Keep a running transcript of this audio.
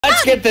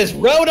Let's get this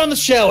road on the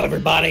show,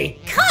 everybody.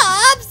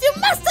 Cubs, you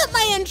messed up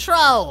my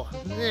intro.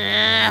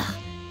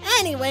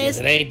 Anyways. Is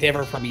it any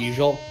different from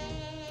usual?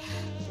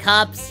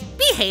 Cubs,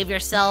 behave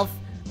yourself.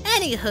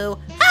 Anywho,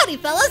 howdy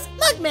fellas,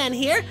 Mugman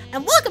here,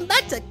 and welcome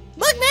back to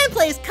Mugman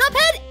Plays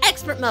Cuphead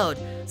Expert Mode.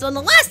 So in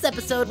the last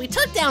episode, we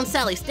took down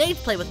Sally's stage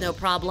play with no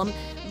problem,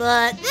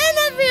 but then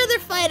every other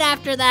fight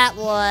after that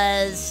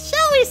was,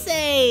 shall we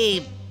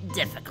say,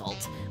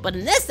 difficult. But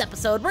in this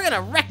episode, we're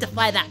gonna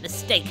rectify that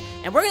mistake,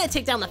 and we're gonna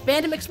take down the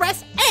Phantom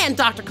Express and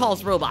Dr.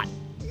 Kahl's robot.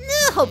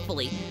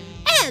 Hopefully.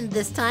 And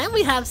this time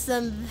we have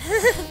some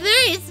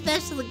very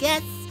special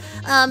guests.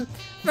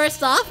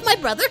 First off, my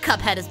brother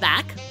Cuphead is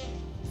back.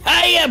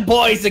 Hiya,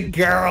 boys and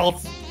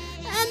girls.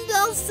 And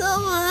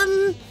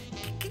also,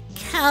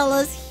 Kahl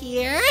is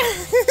here.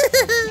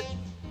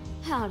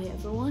 Howdy,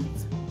 everyone.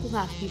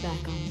 Glad to be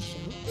back on the show.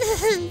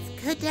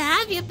 It's good to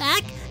have you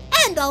back.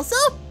 And also,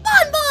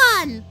 Bon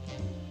Bon.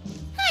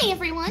 Hi,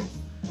 everyone.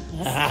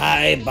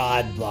 Hi,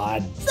 Bon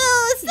Bon. So,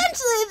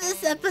 essentially,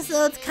 this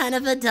episode's kind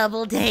of a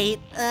double date.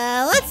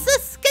 Let's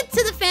just get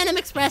to the Phantom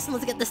Express and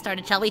let's get this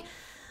started, shall we?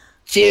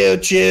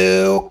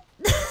 Choo-choo.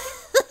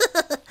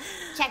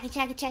 Check it.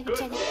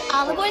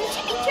 All aboard the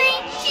shipping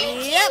train.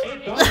 Yep.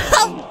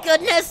 Oh,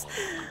 goodness.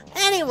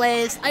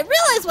 Anyways, I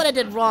realized what I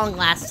did wrong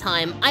last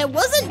time. I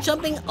wasn't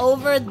jumping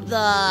over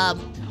the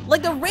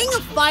ring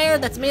of fire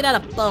that's made out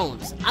of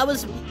bones. I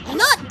was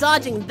not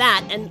dodging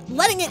that and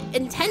letting it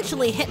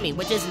intentionally hit me,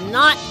 which is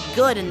not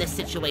good in this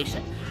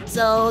situation.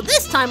 So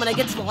this time when I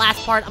get to the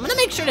last part, I'm gonna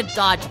make sure to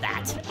dodge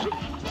that.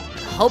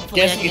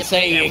 Hopefully Guess you'd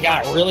say you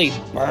got really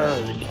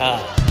burned,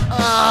 huh?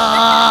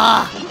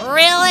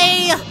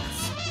 Really?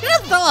 You're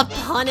gonna throw a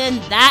pun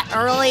in that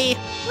early?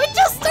 We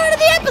just started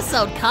the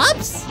episode,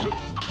 Cubs!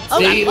 So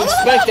you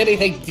expect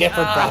anything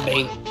different from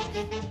me?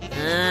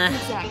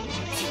 Exactly.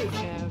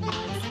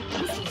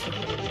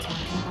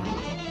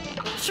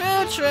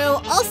 True.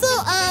 Also,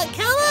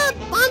 Kahl,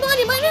 Bon,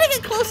 you might need to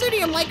get closer to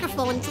your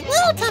microphone. It's a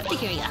little tough to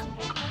hear ya.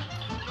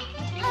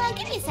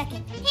 Give me a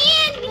second.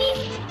 And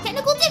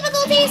technical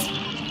difficulties.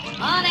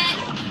 On it.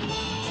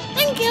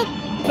 Thank you.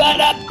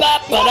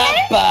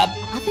 Ba-da-ba-ba-da-ba.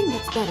 I think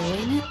that's better,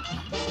 isn't it?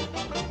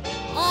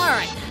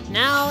 Alright,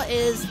 now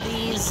is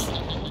these...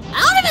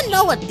 I don't even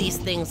know what these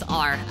things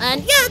are.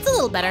 And yeah, it's a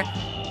little better.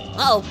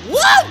 Oh,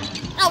 whoa!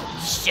 Oh,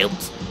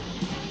 shoot.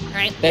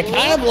 Alright. They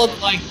kind of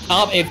look like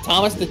if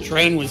Thomas the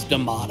Train was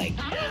demonic.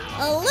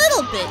 A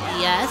little bit,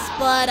 yes,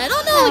 but I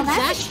don't know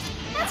exactly.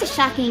 That's a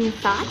shocking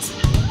thought.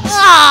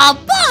 Ah,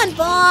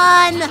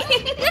 Bon!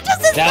 You're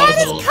just as bad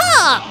as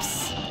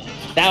Cups!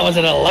 That was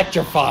an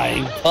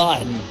electrifying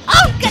pun.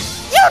 Oh,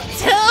 you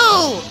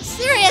too!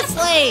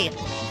 Seriously!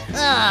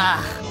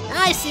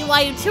 I see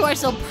why you two are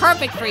so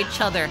perfect for each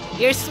other.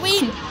 You're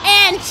sweet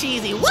and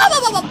cheesy.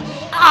 Whoa!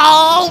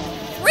 Oh,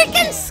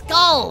 freaking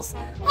skulls!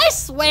 I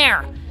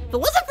swear, if it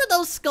wasn't for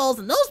those skulls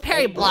and those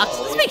parry blocks,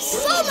 this makes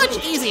so much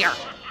easier.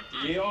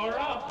 You're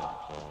up.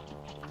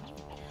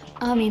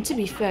 I mean, to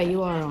be fair,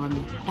 you are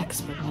on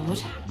expert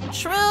mode.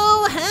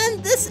 True,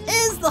 and this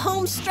is the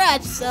home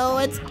stretch, so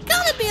it's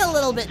gonna be a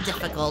little bit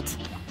difficult.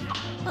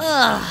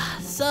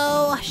 So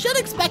I should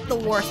expect the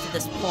worst at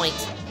this point.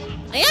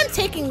 I am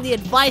taking the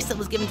advice that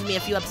was given to me a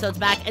few episodes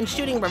back and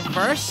shooting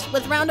reverse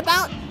with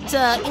Roundabout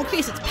to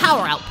increase its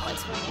power output.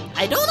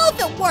 I don't know if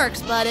it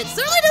works, but it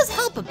certainly does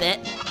help a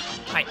bit.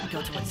 Alright,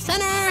 go towards the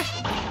center.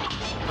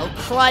 Oh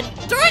crud,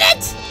 darn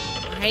it!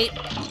 Alright,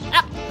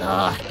 up.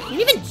 I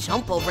can't even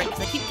jump over it because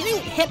I keep getting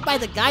hit by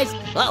the guys.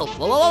 Whoa.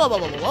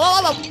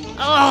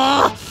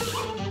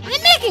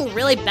 I'm making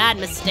really bad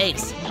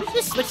mistakes. I should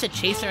just switch to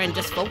Chaser and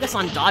just focus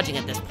on dodging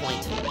at this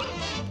point.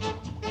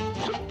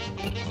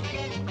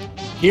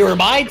 He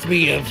reminds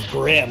me of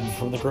Grim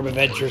from the Grim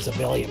Adventures of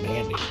Billy and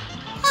Mandy.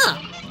 Huh,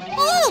 a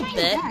little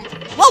bit.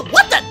 Whoa,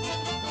 what the?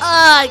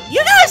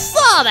 You guys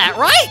saw that,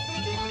 right?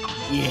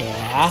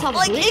 Yeah.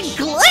 Like, it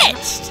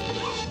glitched!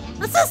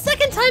 That's the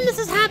second time this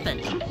has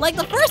happened. Like,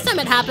 the first time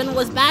it happened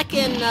was back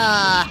in,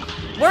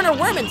 Werner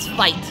Werman's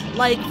fight.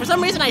 Like, for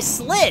some reason I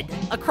slid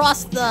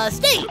across the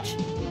stage.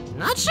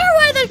 Not sure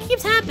why that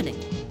keeps happening.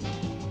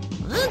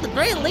 Well, at the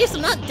very least,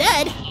 I'm not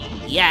dead.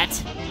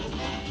 Yet.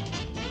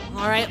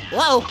 Alright,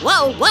 whoa!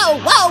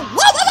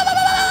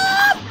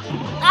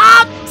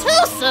 Ah,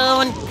 too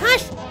soon!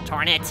 Gosh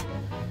darn it.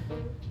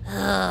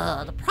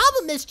 The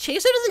problem is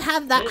Chaser doesn't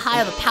have that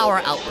high of a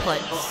power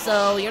output,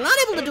 so you're not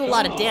able to do a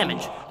lot of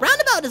damage.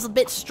 Roundabout is a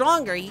bit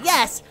stronger,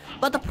 yes,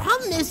 but the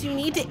problem is you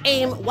need to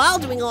aim while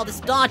doing all this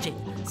dodging,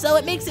 so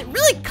it makes it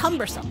really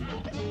cumbersome.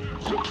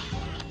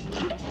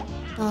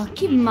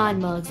 Keep in mind,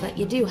 Mugs, that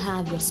you do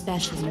have your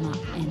specials in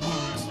hand.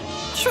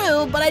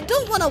 True, but I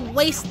don't want to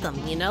waste them,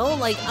 you know?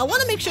 Like, I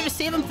want to make sure to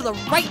save them for the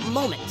right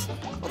moment.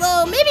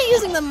 Although, maybe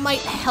using them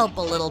might help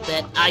a little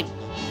bit. I'm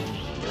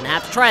gonna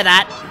have to try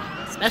that.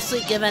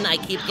 Especially given I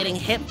keep getting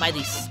hit by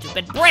these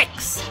stupid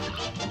bricks.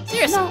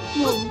 Seriously.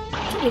 No,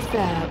 to be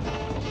fair,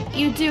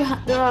 you do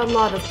there are a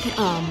lot of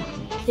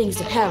things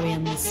to parry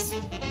in this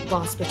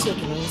boss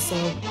particularly, so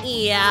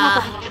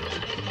yeah.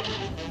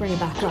 bring it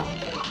back up.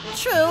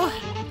 True.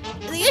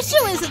 The the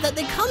issue is that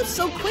they come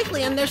so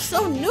quickly and they're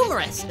so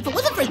numerous. If it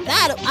wasn't for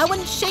that, I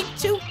wouldn't shake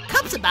 2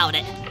 cups about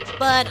it.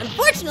 But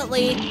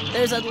unfortunately,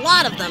 there's a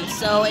lot of them,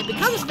 so it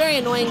becomes very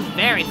annoying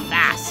very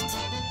fast.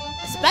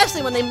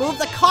 Especially when they move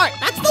the cart.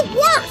 That's the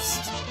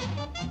worst!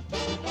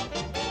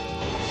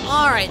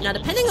 Alright, now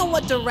depending on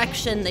what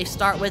direction they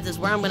start with is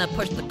where I'm gonna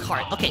push the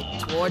cart. Okay,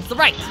 towards the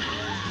right.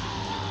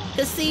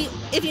 Because see,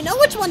 if you know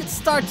which one it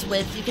starts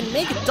with, you can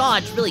make a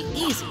dodge really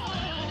easy.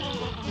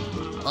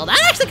 Well,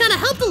 that actually kind of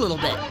helped a little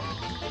bit.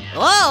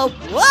 Whoa,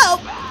 whoa!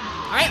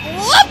 Alright,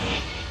 whoop!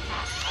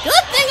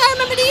 Good thing I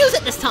remember to use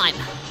it this time.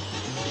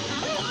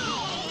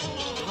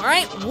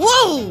 Alright,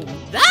 whoa!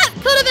 That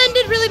could have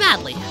ended really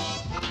badly.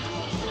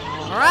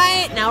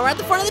 Alright, now we're at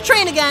the front of the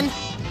train again.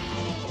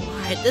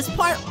 Alright, this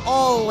part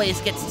always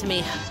gets to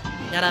me.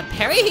 Gotta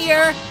parry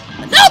here.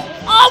 Nope!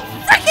 Oh,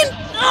 freaking!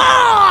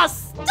 Oh,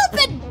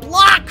 stupid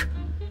block!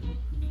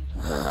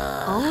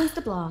 Always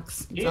the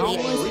blocks. It's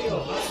always the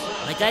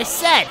blocks. Like I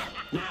said,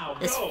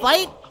 this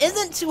fight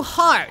isn't too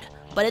hard,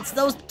 but it's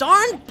those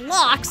darn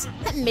blocks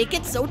that make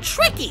it so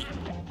tricky.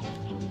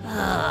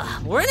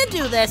 We're gonna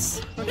do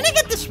this. We're gonna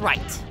get this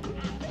right.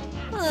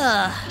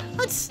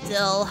 But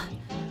still,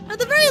 at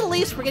the very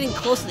least, we're getting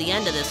close to the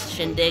end of this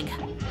shindig.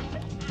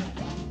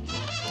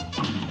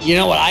 You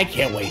know what I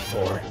can't wait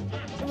for?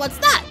 What's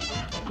that?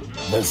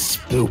 The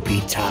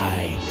spoopy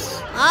times.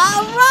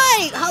 All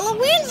right,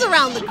 Halloween's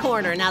around the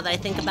corner now that I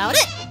think about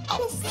it.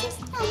 This is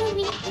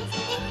Halloween. This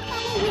is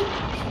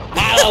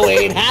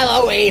Halloween. Halloween,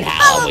 Halloween,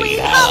 Halloween,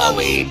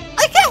 Halloween.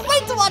 I can't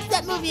wait to watch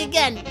that movie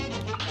again.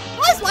 I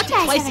always watch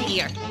it twice a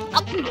year.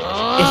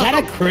 Is that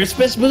a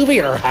Christmas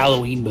movie or a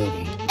Halloween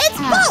movie? It's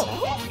both.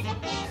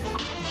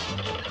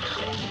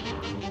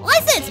 Well, I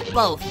say it's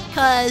both,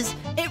 because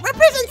it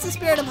represents the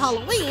spirit of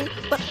Halloween,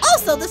 but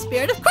also the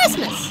spirit of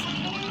Christmas.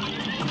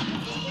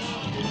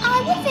 I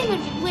would think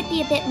it would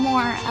be a bit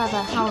more of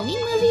a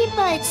Halloween movie,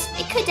 but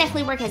it could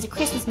definitely work as a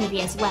Christmas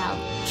movie as well.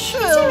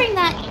 True. Considering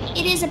that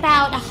it is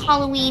about a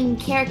Halloween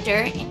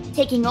character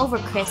taking over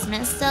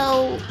Christmas,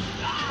 so...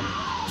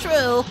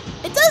 True.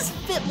 It does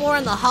fit more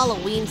in the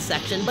Halloween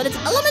section, but its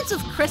elements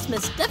of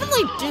Christmas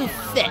definitely do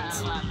fit.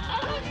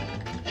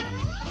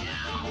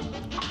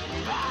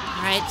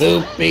 Alright.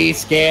 Spoopy,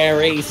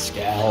 scary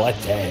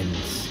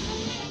skeletons.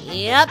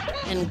 Yep,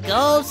 and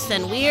ghosts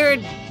and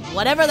weird,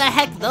 whatever the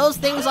heck those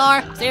things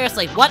are.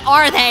 Seriously, what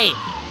are they?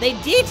 They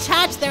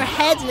detach their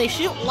heads and they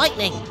shoot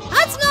lightning.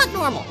 That's not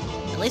normal.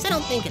 At least I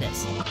don't think it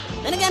is.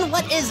 Then again,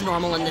 what is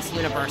normal in this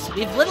universe?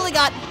 We've literally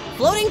got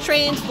floating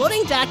trains,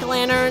 floating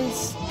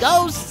jack-o'-lanterns,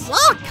 ghosts,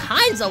 all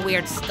kinds of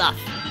weird stuff.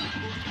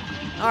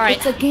 Alright.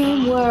 It's a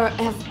game where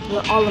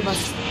all of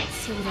us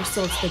sold our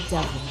souls to the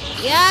devil.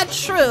 Yeah,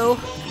 true.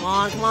 Come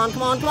on, come on,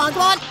 come on, come on,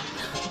 come on.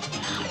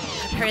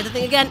 Parry the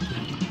thing again.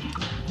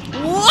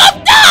 Whoop!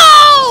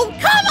 No!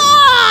 Come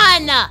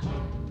on!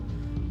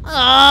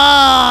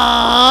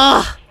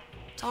 Oh,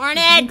 darn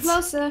Getting it!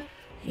 closer.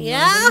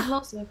 Yeah, Getting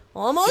closer.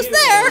 almost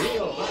there.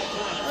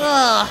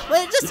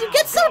 But it just, you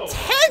get so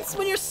tense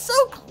when you're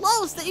so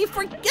close that you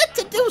forget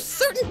to do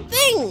certain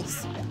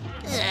things.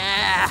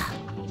 Ugh.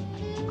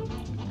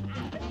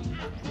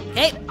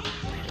 Okay,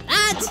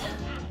 that.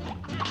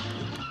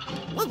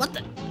 What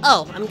the?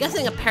 Oh, I'm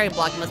guessing a parry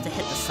block must have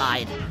hit the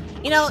side.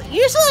 You know,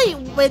 usually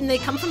when they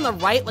come from the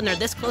right, when they're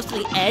this close to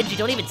the edge, you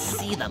don't even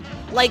see them.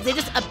 Like, they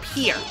just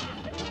appear,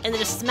 and they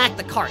just smack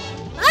the cart.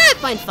 I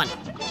find funny.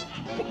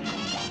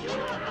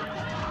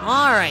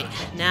 Alright,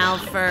 now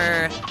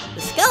for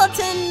the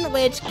skeleton,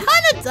 which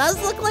kind of does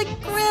look like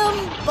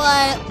Grim,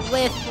 but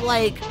with,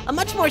 like, a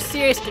much more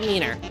serious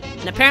demeanor.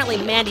 And apparently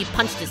Mandy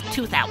punched his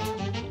tooth out.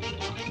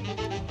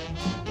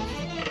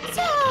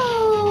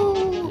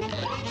 So...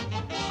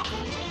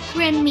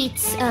 Grim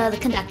meets the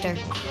conductor.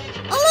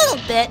 A little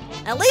bit.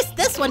 At least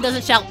this one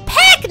doesn't shout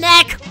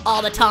picnic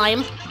all the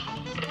time.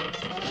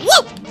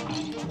 Whoa!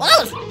 Well, that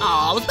was...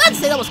 Oh, I was about to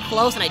say that was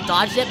close and I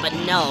dodged it, but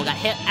no, got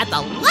hit at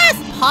the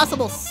last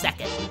possible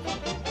second.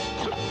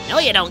 No,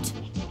 you don't.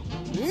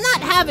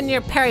 Not having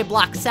your parry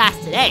block sass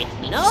today.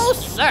 No,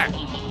 sir.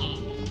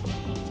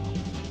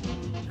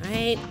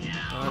 Right.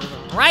 Go to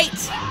the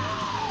right.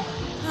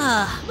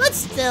 But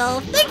still,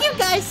 thank you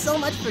guys so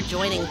much for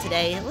joining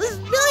today. It was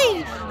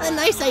really a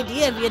nice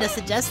idea of you to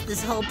suggest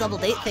this whole double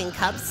date thing,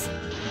 Cups.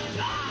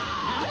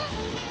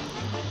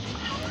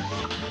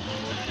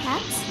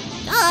 Cups?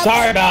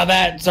 Sorry about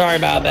that. Sorry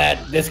about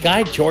that. This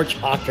guy, George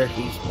Hawker,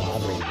 he's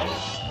bothering me.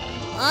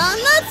 I'm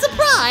not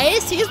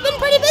surprised. He's been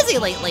pretty busy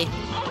lately.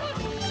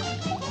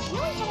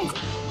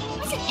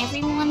 Wasn't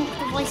everyone of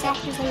the voice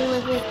actors that we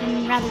live with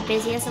been rather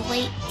busy as of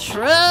late?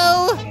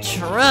 True,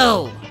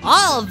 true.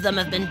 All of them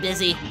have been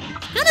busy.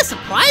 Kind of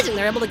surprising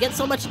they're able to get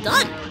so much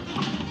done.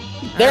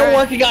 They're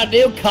working on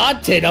new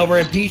content over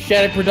at Peace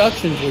Shattuck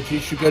Productions, which you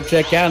should go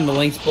check out in the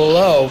links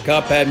below.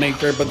 Cuphead, make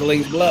sure to put the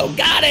links below.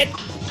 Got it!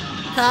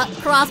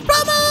 Cross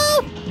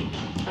promo!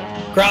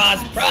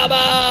 Cross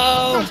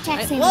promo!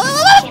 Hashtag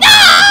Whoa, no!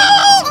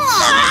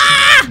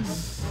 Ah!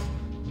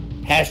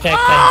 Hashtag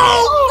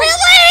Oh,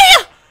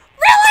 really?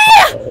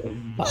 Really?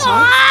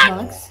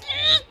 Mugs?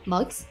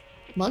 Mugs?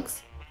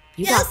 Mugs?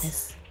 You Yes? got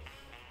this.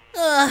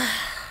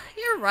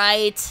 You're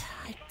right.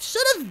 I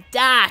should have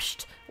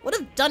dashed. Would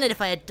have done it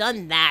if I had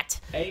done that.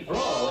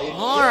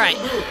 Alright.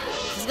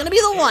 This is gonna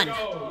be the one,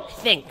 I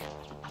think.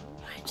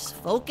 Alright, just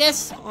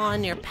focus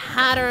on your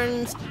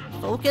patterns.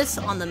 Focus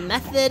on the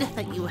method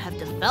that you have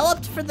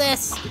developed for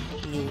this.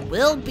 And you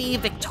will be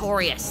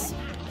victorious.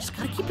 Just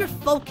gotta keep your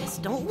focus.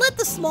 Don't let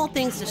the small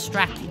things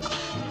distract you.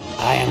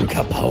 I am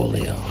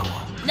Capolio.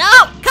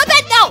 No!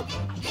 Cuphead, no!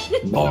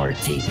 More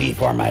TP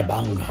for my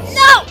bunghole.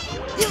 No!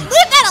 You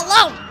leave that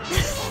alone!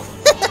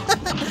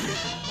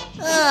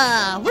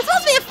 We're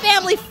supposed to be a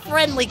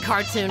family-friendly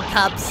cartoon,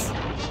 Cups.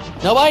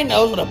 Nobody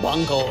knows what a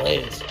bunghole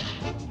is.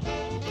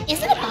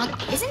 Isn't a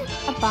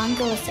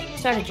bongo a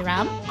sort of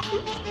drum?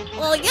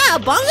 Well, yeah,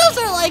 bongos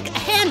are like a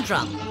hand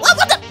drum.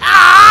 What the?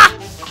 Ah!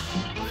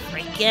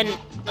 Freaking.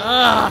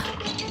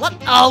 What?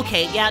 Oh,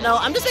 okay, yeah, no,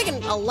 I'm just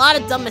making a lot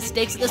of dumb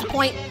mistakes at this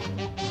point.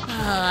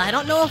 I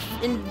don't know if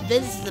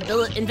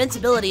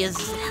invincibility is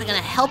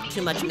gonna help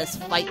too much in this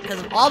fight because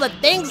of all the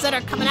things that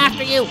are coming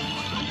after you.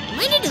 I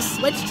might need to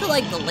switch to,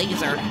 like, the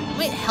laser. It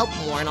might help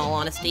more, in all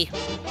honesty.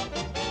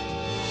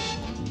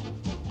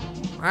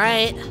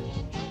 Alright.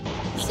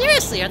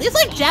 Seriously, are these,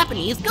 like,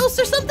 Japanese ghosts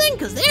or something?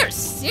 Because they are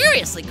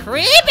seriously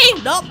creepy!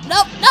 Nope,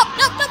 nope, nope,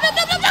 nope, nope, nope,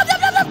 nope, nope, nope,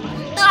 nope, nope,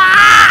 nope!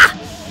 Ah!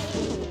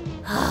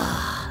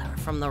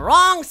 From the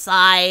wrong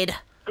side.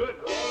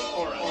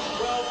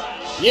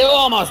 You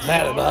almost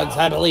had it, Bugs.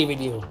 I believe in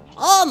you.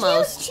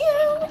 Almost.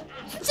 Choo!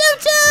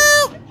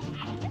 Choo-choo!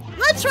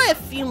 Let's try a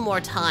few more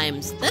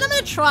times. Then I'm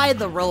gonna try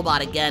the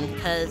robot again,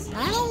 because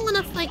I don't want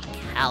to fight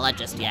Kala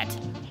just yet.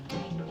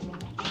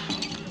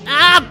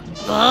 Ah!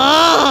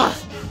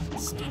 Ugh!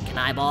 Stinking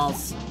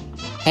eyeballs.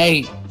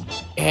 Hey,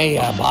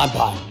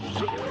 Bonbon.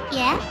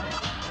 Yeah?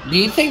 Do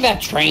you think that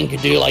train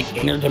could do, like,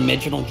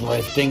 interdimensional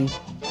drifting?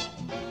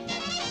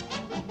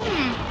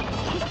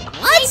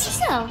 Maybe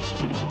so.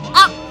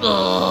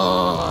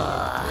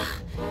 Ugh.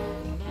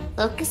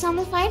 Focus on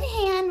the fight at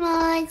hand,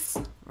 Mugs.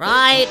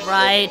 Right.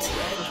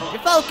 Keep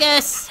your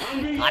focus.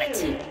 Got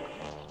it.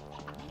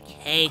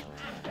 Okay.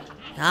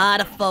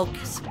 Gotta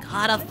focus.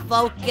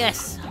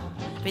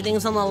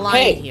 Everything's on the line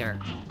Hey. here.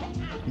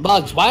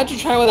 Bugs, why don't you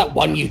try what that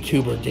one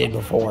YouTuber did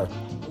before?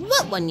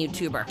 What one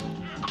YouTuber?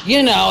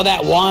 You know,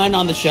 that one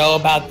on the show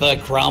about the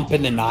grump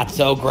and the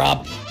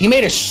not-so-grump? He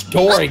made a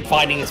story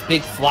finding this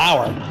big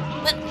flower.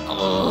 But,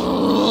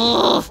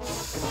 ugh.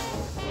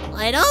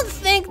 I don't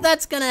think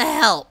that's gonna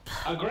help.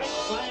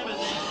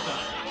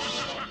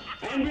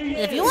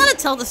 If you want to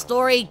tell the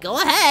story, go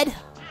ahead.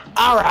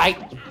 All right.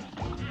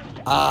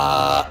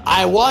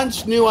 I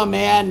once knew a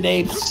man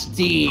named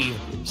Steve.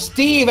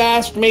 Steve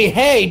asked me,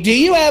 hey, do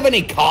you have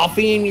any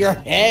coffee in your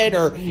head,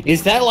 or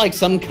is that like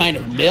some kind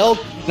of milk?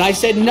 And I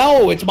said,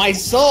 no, it's my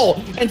soul.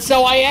 And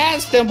so I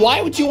asked him,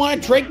 why would you want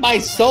to drink my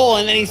soul?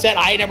 And then he said,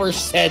 I never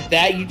said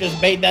that. You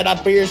just made that up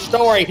for your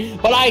story.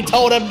 But I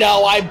told him,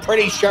 no, I'm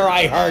pretty sure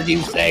I heard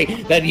you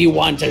say that you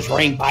want to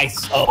drink my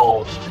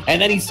soul. And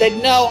then he said,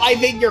 no, I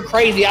think you're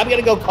crazy. I'm going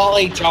to go call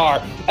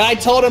HR. And I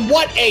told him,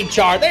 what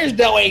HR? There's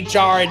no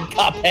HR in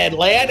Cuphead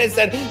Land. I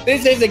said,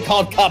 this isn't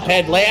called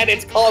Cuphead Land.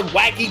 It's called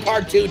Wacky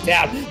Cartoon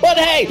Town. But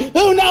hey,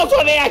 who knows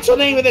what the actual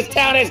name of this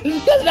town is?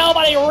 Because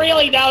nobody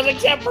really knows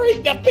except for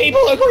the people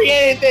who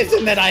created this.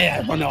 And then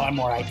I don't know, I'm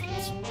more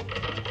ideas.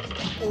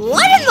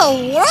 What in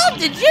the world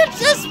did you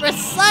just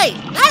recite?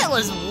 That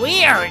was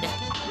weird.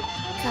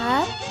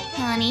 Cup,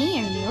 honey,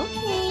 are you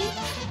okay?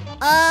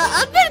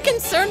 I've been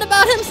concerned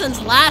about him since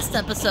last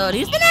episode.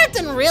 He's been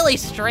acting really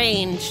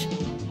strange.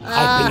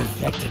 I've been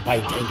infected by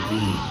dead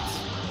beans.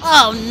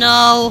 Oh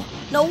no.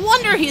 No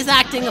wonder he's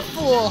acting a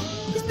fool.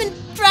 He's been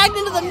dragged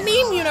into the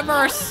meme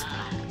universe.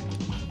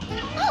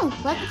 Oh,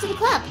 welcome to the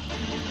club.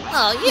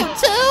 Oh, you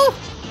too?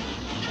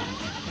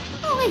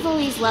 Oh, I've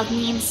always loved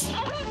memes.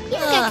 Even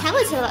got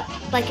Kala to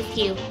like a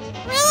few.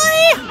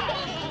 Really?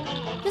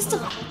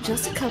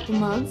 Just a couple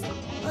mugs.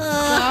 There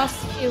are a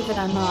few that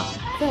I'm not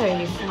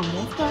very fond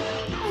of, but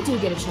I do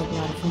get a chuckle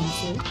out of them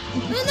too.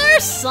 And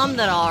there's some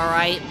that are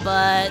alright,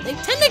 but they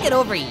tend to get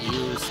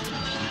overused.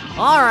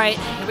 Alright,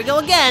 here we go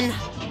again.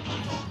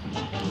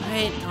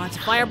 Alright, lots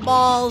of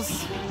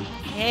fireballs.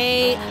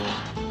 Okay.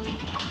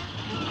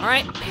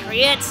 Alright,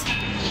 parry it.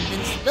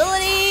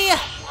 Invincibility.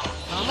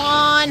 Come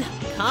on.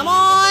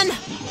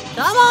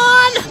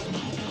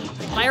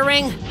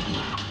 Firing.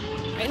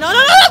 Alright, no.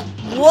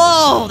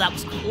 Whoa, that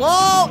was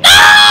close.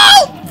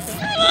 No!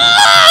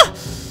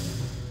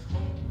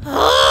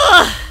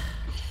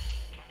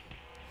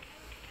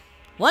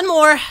 One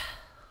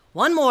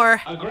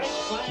more.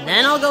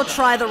 Then I'll go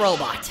try the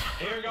robot.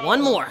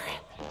 One more.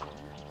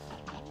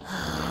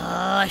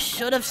 I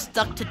should have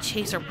stuck to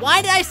Chaser.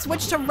 Why did I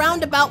switch to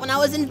Roundabout when I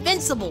was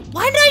invincible?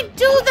 Why did I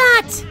do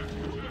that?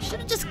 Should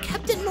have just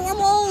kept it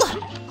normal.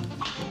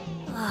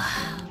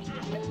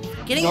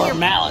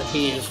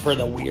 Normality is for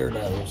the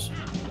weirdos.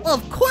 Well,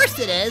 of course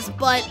it is,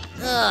 but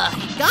you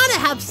gotta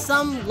have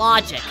some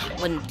logic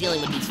when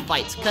dealing with these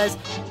fights, because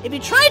if you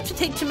try to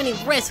take too many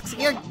risks,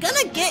 you're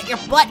gonna get your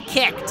butt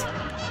kicked.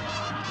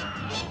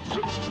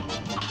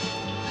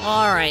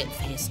 Alright,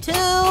 These two.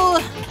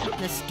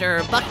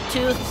 Mr.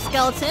 Bucktooth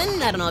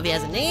Skeleton. I don't know if he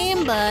has a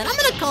name, but I'm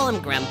gonna call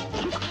him Grim.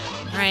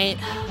 Alright.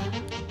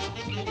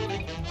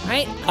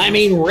 Alright. I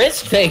mean,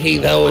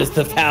 risk-taking, though, is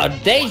the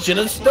foundation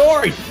of the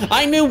story.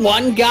 I knew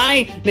one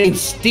guy named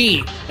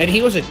Steve, and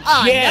he was a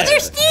janitor. Another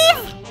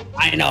Steve?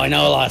 I know a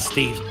lot of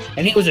Steves.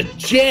 And he was a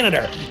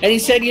janitor. And he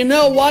said, you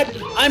know what?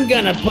 I'm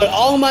going to put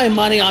all my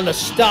money on the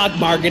stock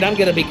market. I'm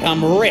going to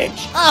become rich.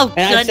 Oh,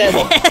 and I said,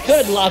 well, goodness.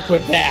 good luck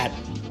with that.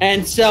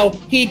 And so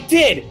he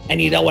did.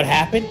 And you know what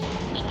happened?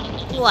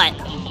 What?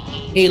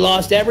 He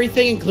lost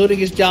everything, including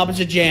his job as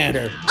a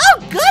janitor. Oh,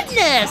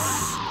 goodness!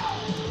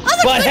 I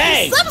was But expecting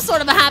hey! some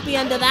sort of a happy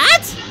end to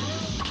that.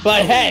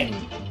 But hey,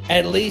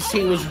 at least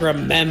he was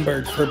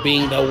remembered for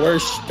being the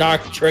worst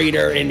stock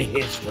trader in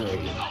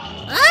history.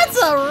 That's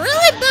a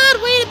really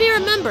bad way to be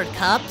remembered,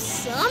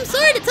 Cups. I'm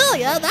sorry to tell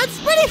you,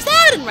 that's pretty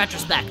sad in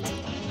retrospect.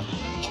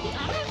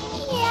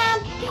 Yeah,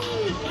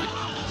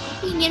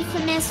 being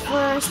infamous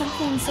for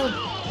something so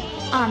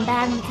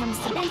bad when it comes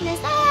to business,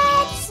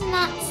 that's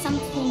not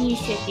something you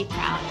should be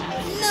proud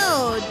of.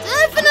 No,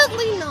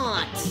 definitely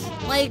not.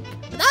 Like,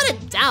 without a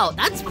doubt,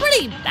 that's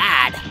pretty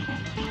bad.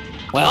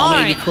 Well, All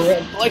maybe right,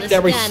 collect this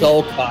every again.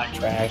 soul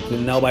contract,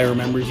 and nobody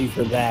remembers you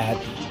for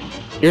that.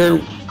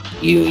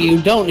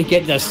 You don't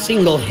get a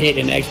single hit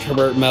in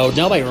extrovert mode.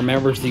 Nobody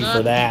remembers you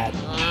for that.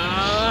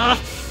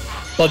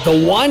 But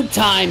the one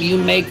time you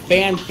make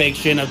fan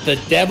fiction of the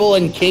devil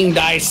and King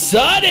dies,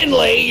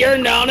 suddenly you're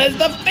known as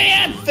the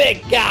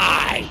fanfic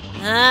guy.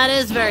 That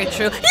is very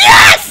true.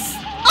 Yes!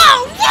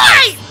 All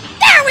right!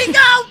 There we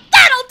go!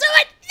 That'll do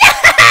it!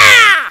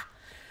 Yeah!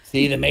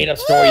 See, the made-up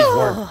stories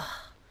work.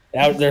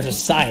 There's a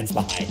science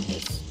behind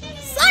this.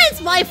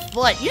 Science my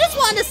foot. You just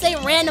wanted to say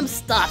random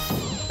stuff.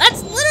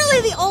 That's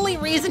literally the only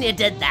reason you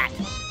did that.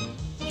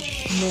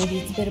 Maybe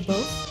it's a bit of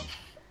both.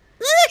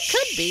 It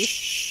could be.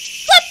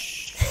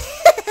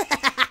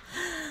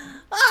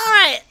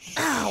 Alright.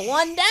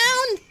 One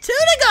down, two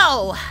to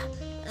go.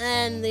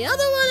 And the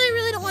other one I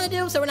really don't want to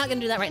do, so we're not going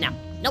to do that right now.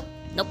 Nope.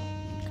 Not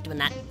doing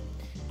that.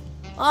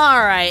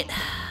 Alright.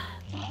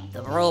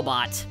 The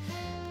robot.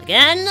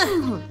 Again.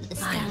 Oh,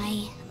 this guy.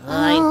 I-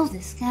 Oh,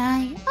 this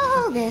guy.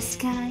 Oh, this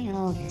guy.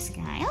 Oh, this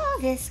guy. Oh,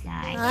 this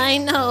guy. I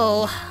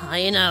know.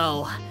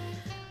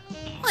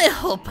 I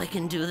hope I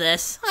can do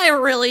this. I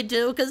really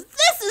do, because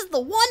this is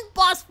the one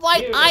boss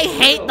fight I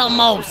hate the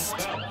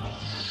most.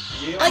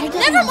 Like,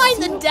 never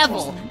mind the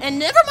devil, and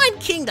never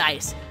mind King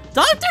Dice.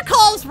 Dr.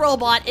 Kahl's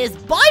robot is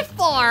by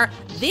far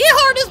the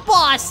hardest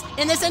boss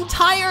in this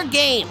entire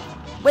game.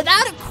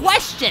 Without a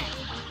question.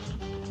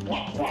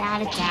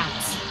 Without a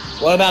doubt.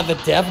 What about the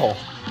devil?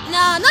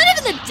 Nah, not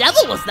even the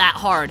devil was that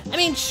hard. I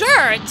mean,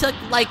 sure, it took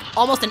like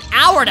almost an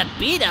hour to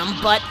beat him,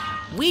 but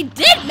we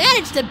did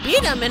manage to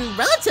beat him in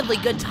relatively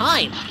good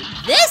time.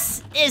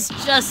 This is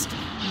just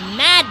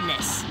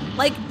madness.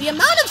 Like, the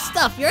amount of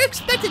stuff you're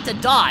expected to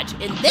dodge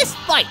in this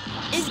fight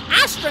is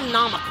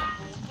astronomical.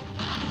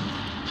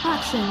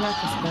 Actually, in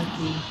retrospect,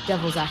 the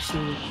devil's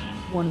actually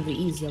one of the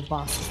easier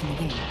bosses in the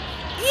game.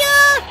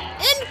 Yeah,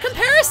 in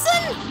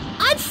comparison,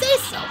 I'd say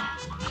so.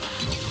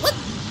 What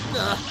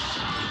the?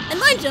 And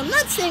mind you, I'm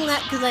not saying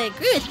that because I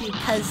agree with you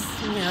because,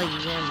 you know,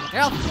 you're your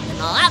girlfriend and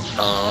all that.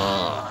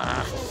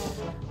 Ugh.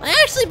 I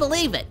actually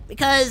believe it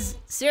because,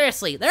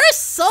 seriously, there is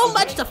so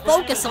much to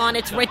focus on,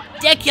 it's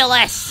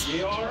ridiculous.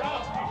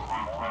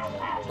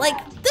 Like,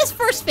 this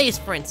first phase,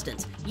 for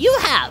instance, you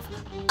have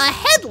a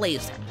head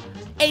laser,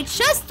 a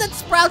chest that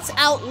sprouts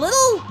out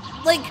little,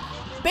 like,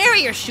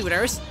 barrier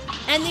shooters,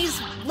 and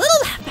this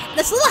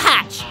little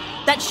hatch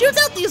that shoots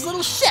out these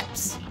little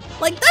ships.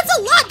 Like, that's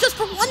a lot just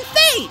for one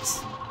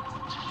phase.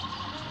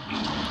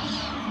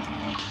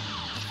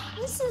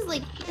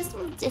 This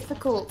one's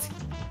difficult.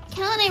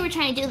 Cal and I were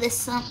trying to do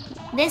this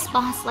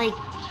boss, like,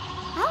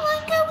 how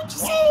long ago would you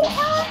say,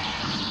 Cal?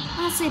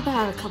 I'd say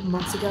about a couple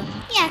months ago.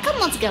 Yeah, a couple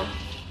months ago.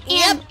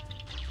 Yep. And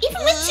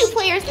even with 2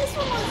 players, this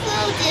one was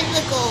so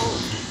difficult.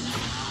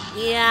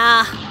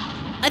 Yeah,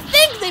 I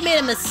think they made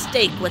a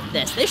mistake with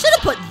this. They should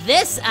have put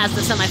this as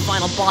the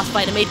semi-final boss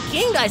fight and made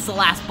King Dice the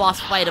last boss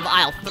fight of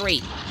Aisle 3.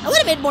 That would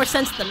have made more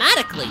sense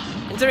thematically,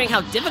 considering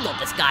how difficult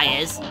this guy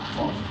is.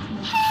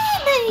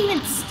 But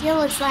even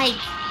still, it's like,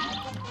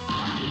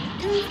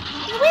 the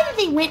way that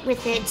they went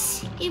with it,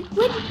 it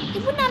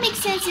would not make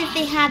sense if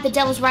they had the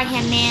Devil's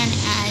Right-Hand Man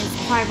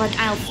as part of like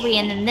Aisle 3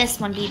 and then this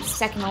one be the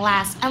second to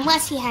last,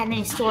 unless he had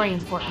any story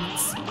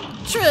importance.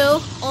 True,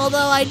 although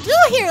I do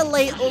hear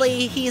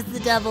lately he's the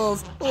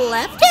Devil's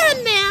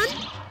left-hand man.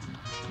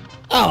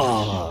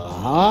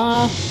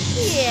 Aww.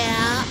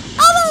 Yeah,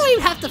 although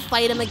we'd have to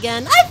fight him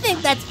again, I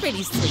think that's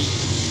pretty sweet.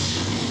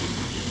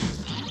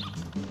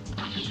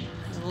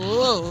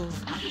 Ooh.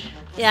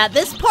 Yeah,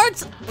 this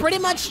part's pretty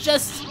much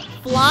just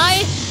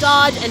fly,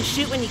 dodge, and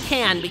shoot when you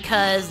can,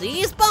 because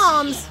these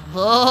bombs,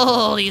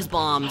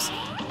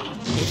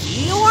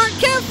 if you aren't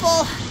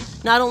careful,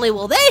 not only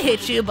will they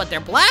hit you, but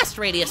their blast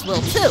radius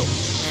will too,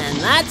 and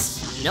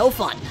that's no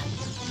fun.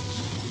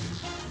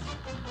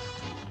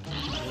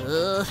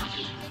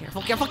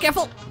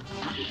 Careful.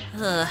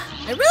 I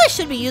really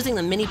should be using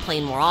the mini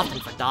plane more often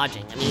for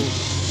dodging. I mean,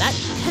 that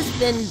has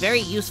been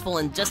very useful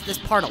in just this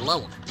part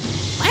alone.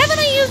 Why haven't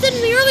I used it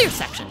in the earlier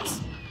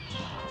sections?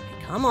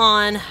 Come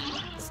on.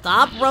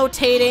 Stop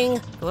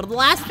rotating. Go to the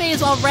last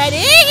phase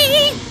already.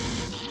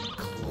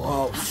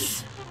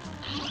 Close.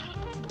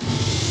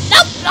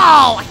 Nope!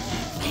 Oh! I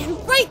ran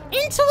right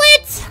into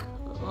it!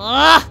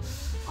 Ugh.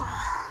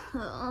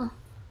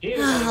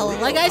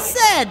 Like I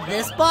said,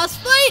 this boss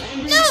fight,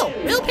 no,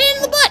 real pain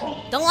in the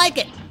butt. Don't like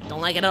it.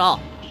 Don't like it at all.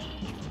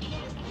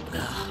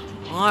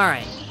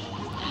 Alright.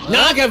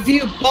 Knock a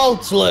few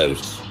bolts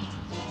loose.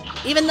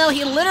 Even though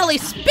he literally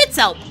spits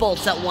out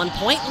bolts at one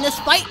point in this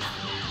fight.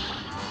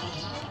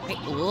 Right,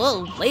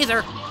 whoa,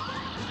 laser.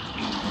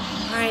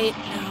 Alright,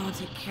 now we'll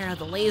take care of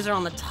the laser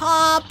on the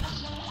top.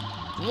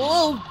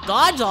 Whoa,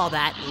 dodge all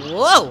that.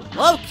 Whoa,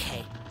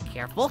 okay.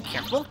 Careful,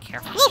 careful,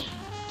 careful.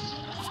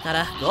 Just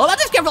gotta go about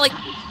this carefully.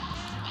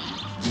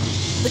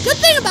 The good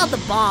thing about the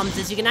bombs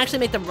is you can actually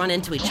make them run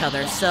into each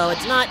other, so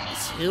it's not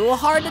too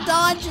hard to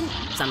dodge in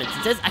some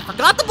instances. I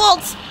forgot the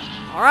bolts!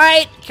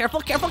 Alright,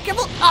 careful, careful,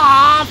 careful.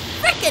 Aw,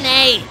 frickin'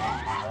 A!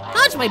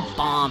 Dodge my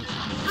bomb.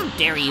 How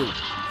dare you?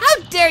 How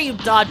dare you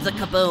dodge the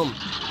kaboom?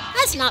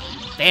 That's not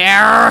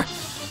fair!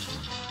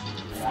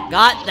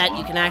 Forgot that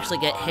you can actually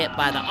get hit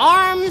by the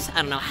arms. I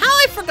don't know how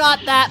I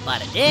forgot that,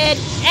 but I did.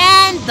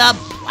 And the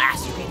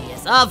blast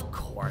radius, of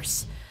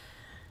course.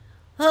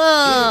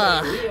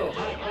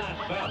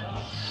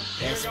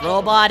 This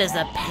robot is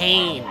a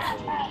pain.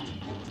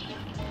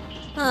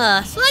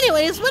 So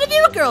anyways, what have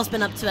you girls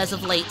been up to as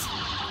of late?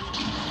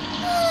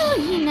 Oh,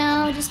 you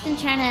know, just been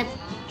trying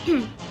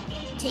to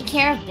take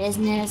care of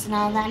business and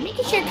all that.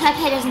 Making sure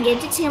Cuphead doesn't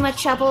get into too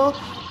much trouble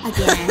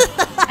again.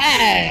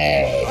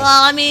 Hey!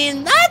 Well, I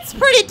mean, that's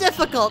pretty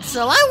difficult,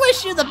 so I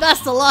wish you the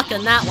best of luck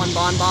in that one,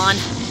 Bon Bon.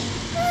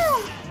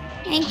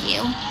 Thank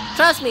you.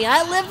 Trust me,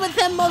 I lived with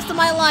him most of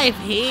my life.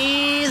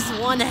 He's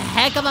one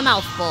heck of a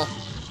mouthful.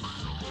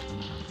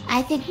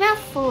 I think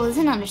mouthful is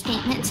an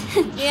understatement.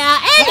 Yeah,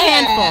 and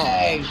handful.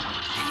 Hey!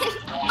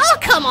 Oh,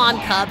 come on,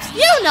 Cubs.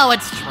 You know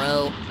it's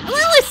true.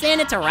 We're only saying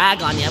it to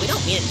rag on you. We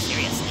don't mean it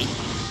seriously.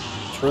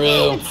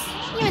 True.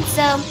 Even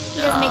so,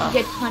 he does make a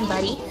good pun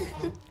buddy.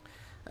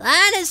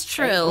 That is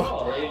true.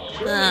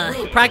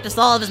 He practiced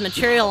all of his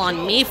material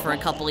on me for a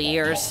couple of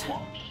years.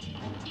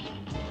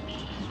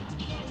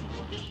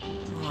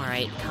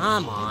 Alright,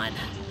 come on.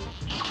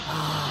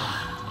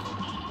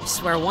 I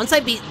swear, once I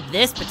beat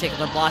this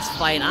particular boss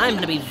fight, I'm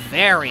gonna be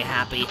very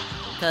happy.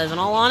 Because, in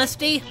all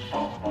honesty,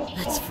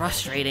 that's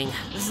frustrating.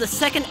 This is the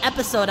second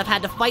episode I've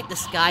had to fight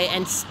this guy,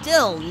 and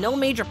still no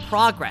major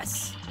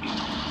progress.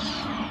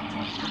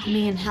 I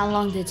mean, how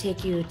long did it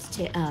take you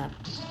to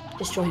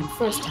destroy him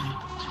first time?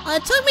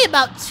 It took me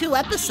about 2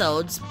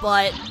 episodes,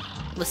 but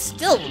it was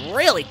still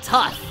really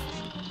tough.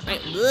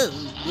 Right?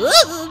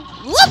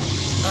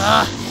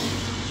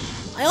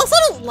 I also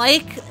don't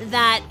like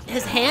that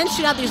his hands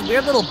shoot out these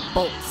weird little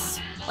bolts.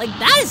 Like,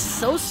 that is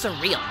so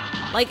surreal.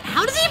 Like,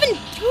 how does he even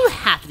do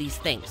half of these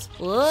things?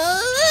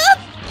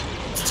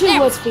 It's 2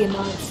 words for your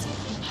mothers.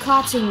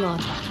 Cartoon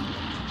logic.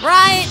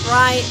 Right.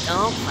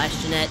 Don't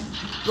question it.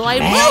 Though I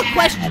will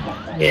question...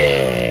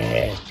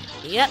 Yeah.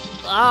 Yep.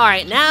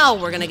 Alright, now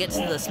we're gonna get to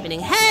the spinning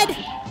head.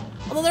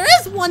 Although there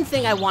is one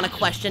thing I want to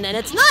question, and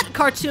it's not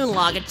cartoon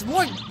logic, it's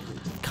more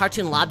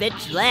cartoon logic.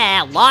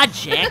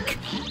 Logic.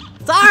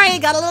 Sorry,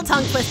 got a little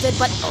tongue twisted,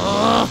 but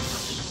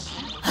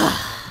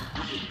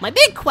my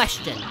big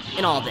question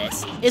in all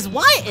this is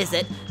why is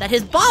it that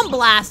his bomb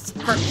blasts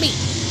hurt me,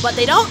 but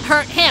they don't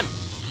hurt him?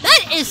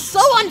 That is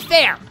so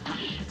unfair.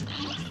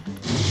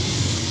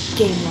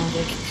 Game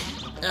logic.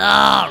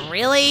 Oh,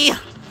 really?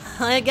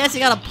 I guess you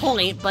got a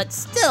point, but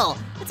still,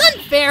 it's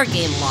unfair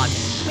game logic.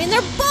 I mean,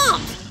 they're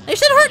bombs. They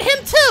should hurt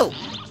him too.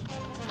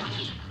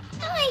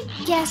 I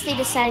guess they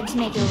decided to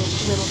make it a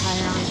little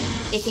harder on him.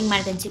 They think it might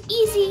have been too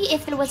easy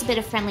if there was a bit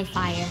of friendly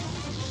fire.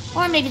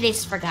 Or maybe they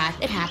just forgot.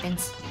 It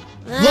happens.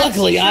 That's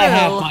Luckily, I true.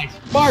 have my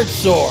smart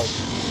sword.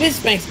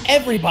 This makes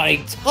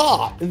everybody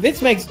talk.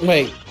 This makes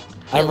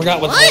I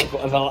forgot what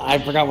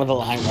the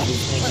line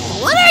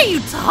was. What are you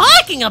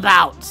talking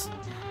about?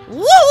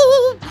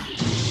 Woo!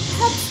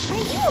 Cubs, are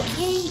you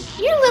okay?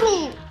 You're a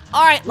little...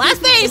 Alright,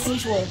 last phase!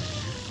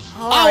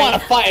 I want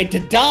to fight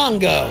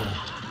Dodongo.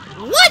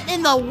 What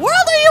in the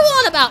world are you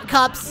on about,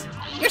 Cups?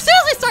 You're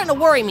seriously starting to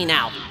worry me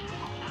now.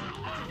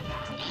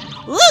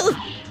 Ooh.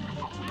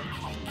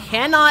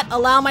 Cannot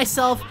allow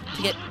myself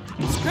to get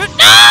screwed.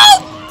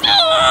 No!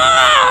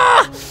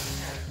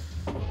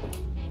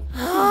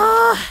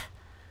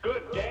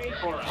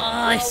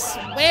 I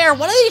swear,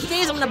 one of these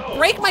days I'm gonna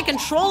break my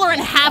controller in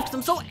half because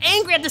I'm so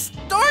angry at this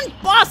darn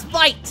boss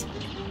fight.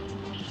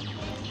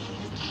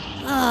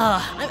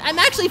 I'm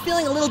actually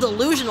feeling a little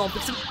delusional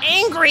because I'm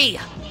angry.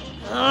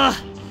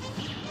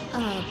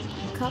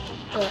 Cup,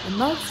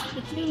 Mugs,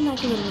 would you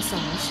like a little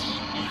massage?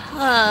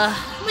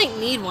 I might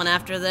need one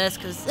after this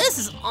because this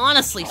is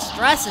honestly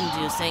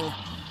stress-inducing.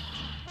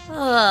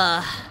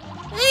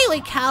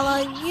 Anyway,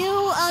 Kala,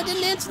 you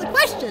didn't answer the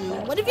question.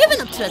 What have you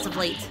been up to as of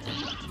late?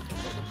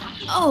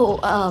 Oh,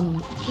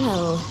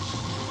 well,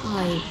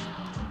 I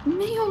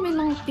may or may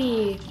not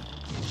be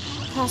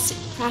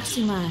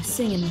practicing my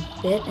singing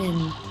a bit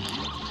and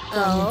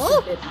going into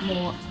a bit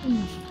more.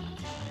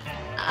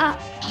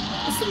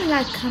 It's something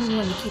I kind of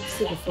wanted to keep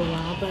secret for a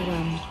while, but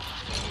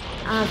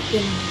I've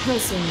been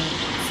rehearsing a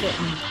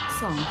certain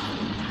song.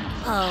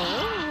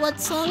 Oh, what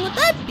song would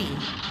that be?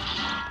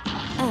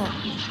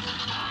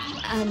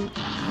 I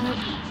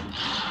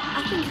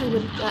think I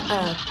would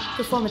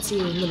perform it to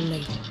you a little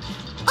later.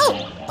 Oh,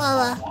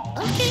 well,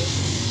 okay.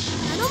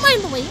 I don't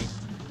mind the wait.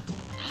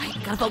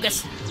 Alright, gotta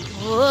focus.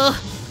 Ugh.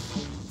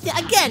 Yeah,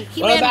 again,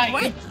 he What ran about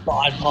right.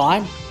 you,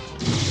 Bon?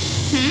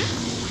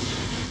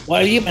 What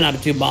have you been up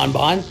to,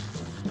 Bon?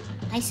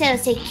 I said I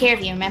was taking care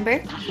of you,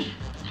 remember?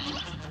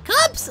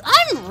 Cubs,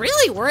 I'm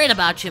really worried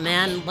about you,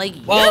 man. Like,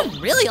 Well-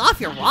 you're really off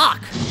your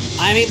rock.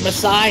 I mean,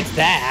 besides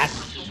that,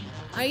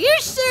 Are you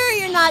sure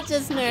you're not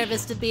just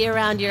nervous to be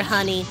around your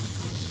honey?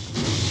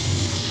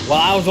 well,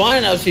 I was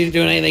wanting to know if she's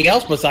doing anything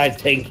else besides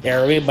taking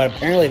care of me, but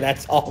apparently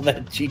that's all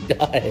that she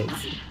does.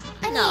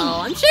 No,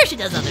 I'm sure she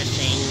does other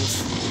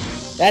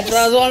things. That's what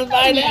I was wanting to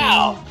find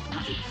out.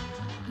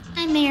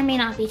 I may or may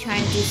not be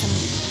trying to do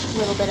some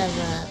little bit of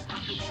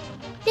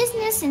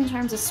business in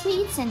terms of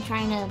sweets and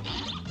trying to,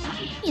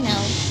 you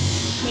know,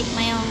 make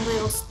my own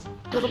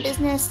little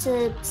business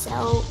to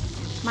sell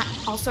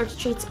all sorts of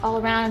treats all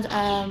around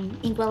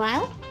Inkwell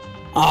Isle.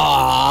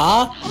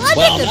 Aww.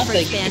 Well, that's a good for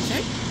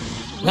expansion.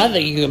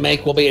 Nothing you can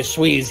make will be as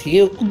sweet as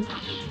you.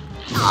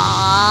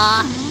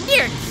 Aww,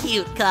 you're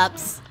cute,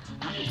 Cups.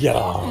 Yeah.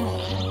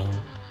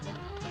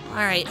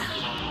 Alright.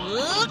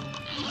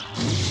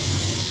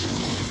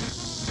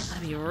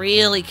 Gotta be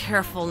really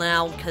careful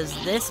now, because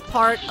this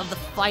part of the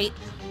fight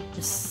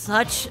is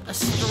such a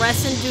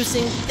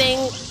stress-inducing thing.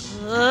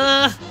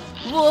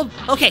 Whoa.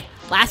 Okay,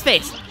 last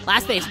phase.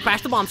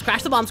 Crash the bombs.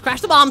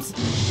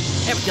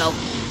 There we go.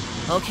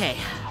 Okay.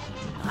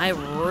 I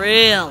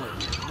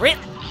really.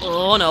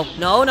 Oh no.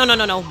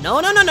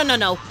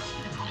 No.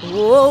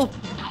 Whoa.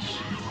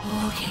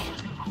 Okay.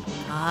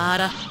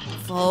 Gotta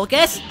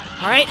focus.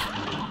 Alright.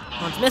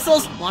 Launch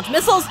missiles.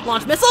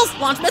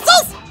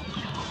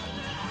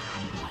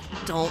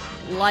 Don't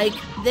like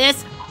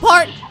this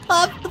part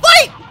of the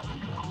fight!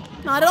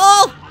 Not at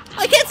all!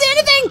 I can't see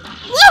anything!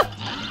 Woo!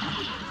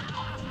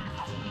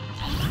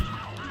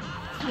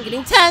 I'm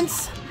getting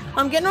tense.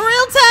 I'm getting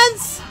real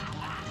tense.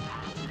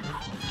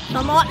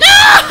 Come on. No!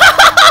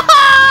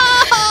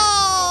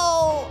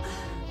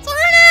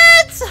 Turn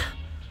it!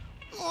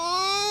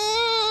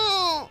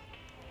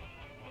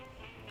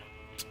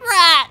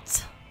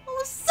 Rat! I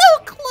was so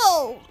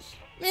close.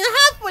 I mean,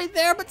 halfway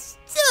there, but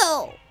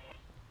still.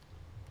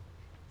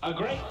 A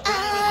great.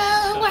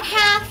 Oh, we're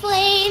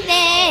halfway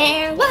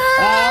there.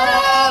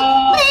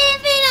 Whoa,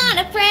 living on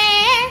a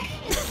prayer.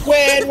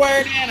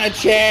 Squidward in a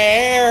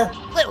chair.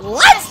 Wait,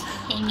 what?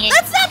 Dang it.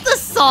 That's not the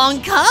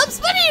song, Cubs.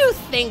 What are you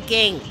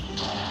thinking?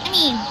 I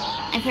mean,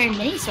 I've heard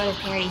many sort of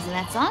parodies of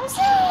that song,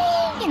 so,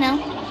 you know.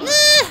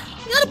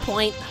 You got a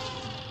point.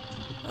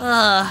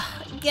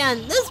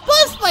 Again, this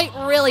boss fight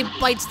really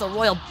bites the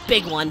royal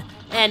big one.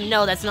 And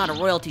no, that's not a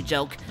royalty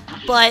joke.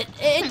 But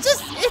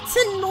it's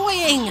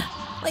annoying.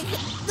 Like,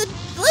 the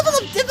level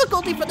of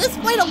difficulty for this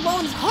fight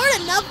alone is hard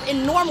enough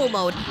in normal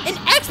mode. In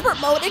expert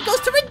mode, it goes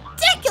to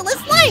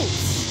ridiculous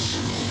lengths.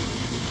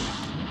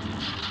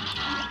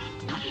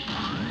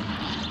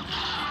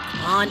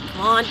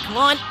 Come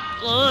on.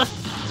 Ugh.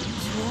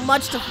 Too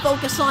much to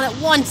focus on at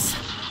once.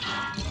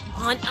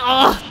 Come on.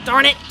 Ugh,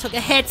 darn it. Took a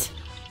hit.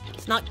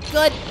 It's not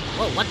good.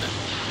 Whoa, what the?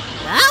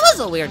 That was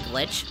a weird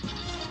glitch.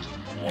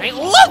 Alright,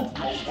 whoa!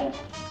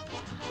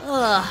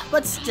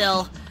 But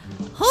still.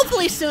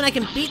 Hopefully soon I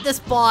can beat this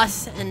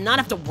boss and not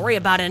have to worry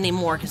about it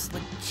anymore, because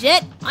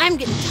legit, I'm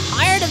getting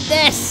tired of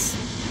this.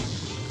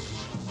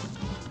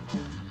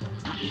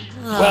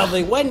 Well,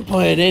 they wouldn't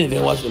put it in if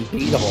it wasn't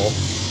beatable.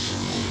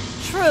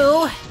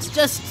 True, it's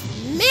just,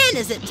 man,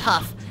 is it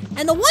tough.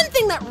 And the one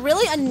thing that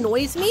really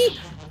annoys me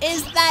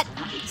is that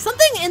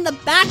something in the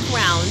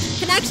background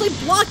can actually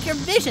block your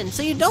vision,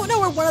 so you don't know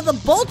where one of the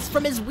bolts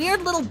from his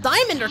weird little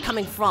diamond are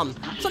coming from.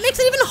 So it makes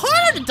it even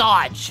harder to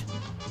dodge.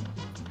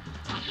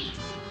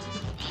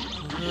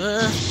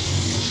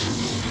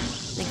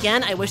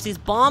 Again, I wish these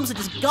bombs would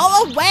just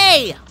go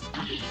away!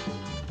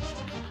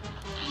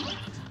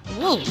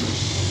 Whoa.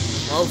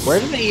 Close. Where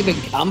did they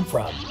even come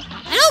from?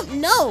 I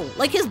don't know.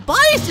 Like, his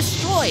body's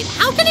destroyed.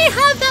 How can he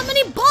have that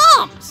many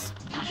bombs?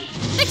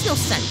 Makes no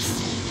sense.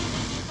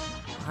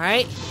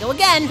 Alright, go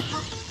again.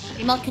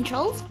 Remote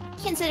controls?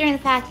 Considering the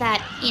fact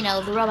that, you know,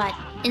 the robot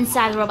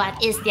inside the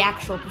robot is the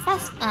actual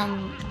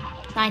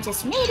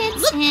scientist who made it,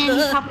 and he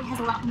probably has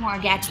a lot more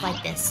gadgets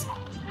like this.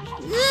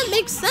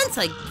 Makes sense,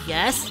 I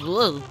guess.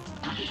 Whoa.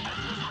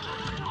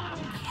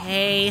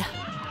 Okay.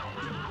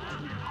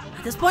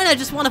 At this point, I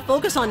just want to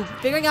focus on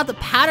figuring out the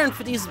pattern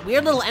for these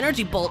weird little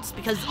energy bolts,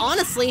 because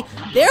honestly,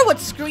 they're what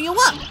screw you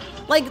up.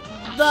 Like,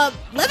 the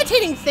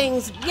levitating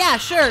things, yeah,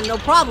 sure, no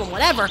problem,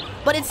 whatever,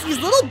 but it's these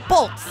little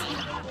bolts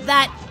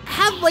that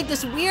have, like,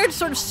 this weird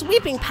sort of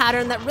sweeping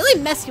pattern that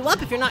really mess you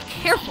up if you're not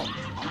careful.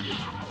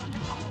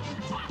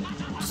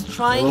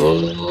 trying.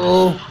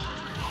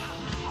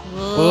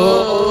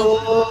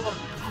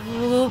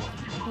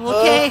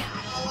 Okay.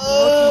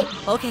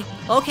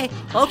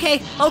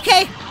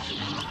 Okay.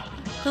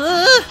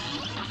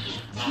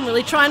 I'm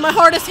really trying my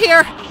hardest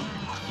here.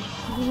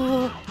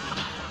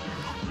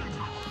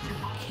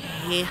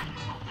 Okay.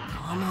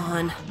 Come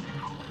on.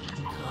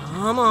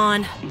 Come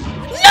on. No!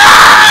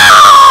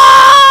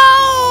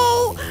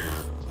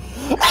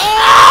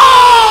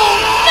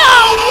 No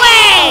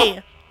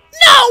way!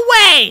 No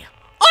way!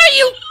 Are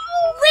you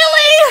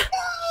really?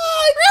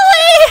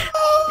 Really?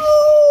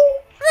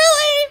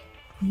 Really?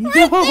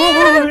 Right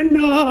there? No.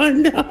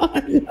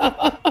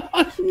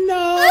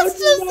 That's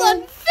just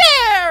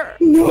unfair!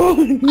 No. I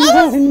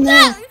was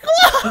that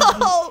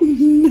close!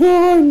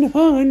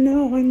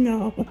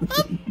 No.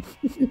 I'm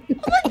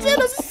legit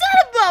upset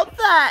about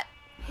that!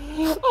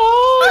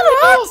 Oh, That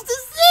hurts to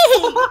see!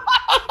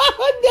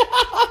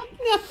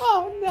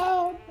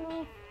 No.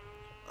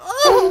 Oh.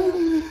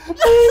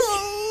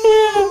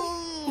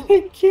 I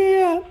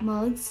can't.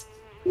 Mugs.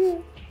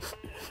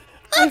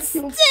 That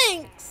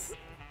stinks!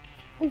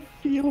 I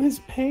feel his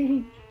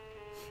pain.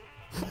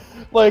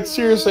 Like,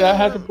 seriously, I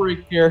had to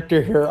break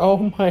character here.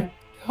 Oh my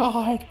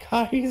god,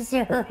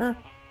 Kaiser.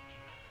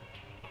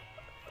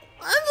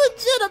 I'm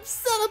legit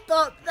upset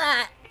about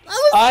that. I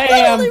was I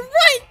literally am-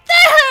 right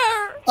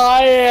there!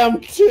 I am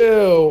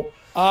too.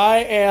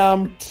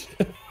 One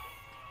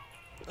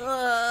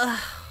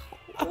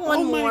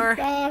Oh more. my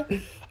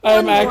god. I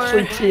am One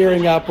actually more.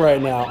 tearing up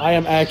right now.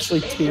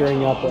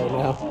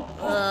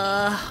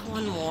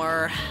 One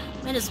more.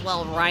 Might as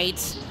well,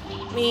 right?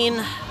 I mean,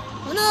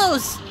 who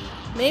knows?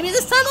 Maybe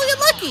this time I'll get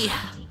lucky.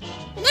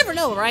 You never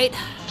know, right?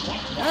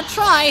 Gotta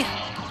try.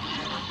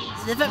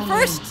 As if at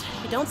first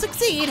you don't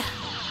succeed,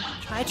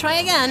 try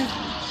again.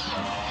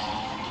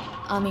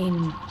 I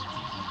mean,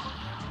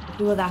 if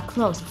we were that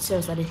close, it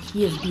shows that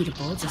he is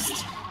beatable. It's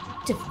just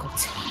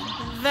difficult.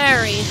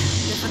 Very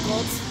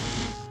difficult.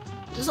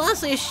 It was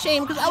honestly a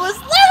shame because I was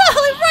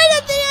literally right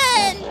at the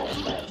end.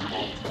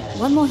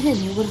 One more hit,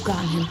 and you would have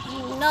gotten him.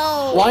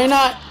 No. Why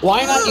not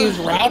use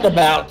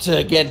roundabout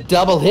to get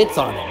double hits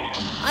on him?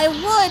 I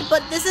would,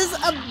 but this is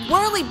a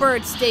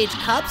whirlybird stage,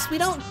 Cups. We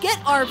don't get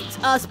our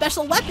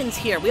special weapons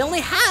here. We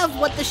only have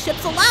what the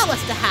ships allow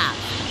us to have.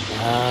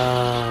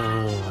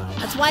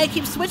 That's why I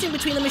keep switching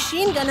between the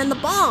machine gun and the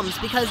bombs,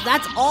 because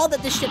that's all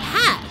that this ship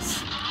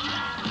has.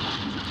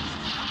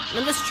 And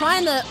I'm just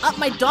trying to up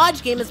my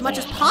dodge game as much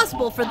as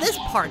possible for this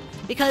part,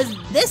 because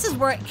this is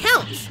where it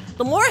counts.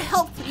 The more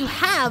help you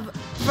have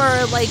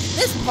for, like,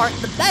 this part,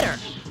 the better.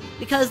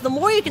 Because the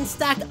more you can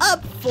stack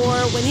up for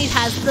when he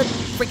has the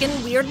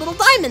freaking weird little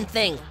diamond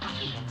thing.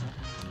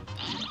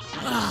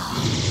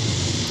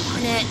 Oh,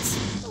 darn it.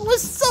 It was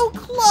so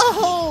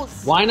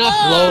close. Why not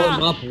blow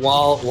him up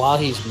while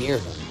he's near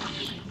them?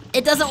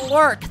 It doesn't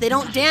work. They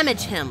don't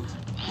damage him.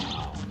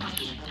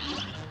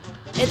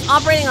 It's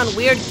operating on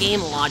weird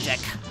game logic,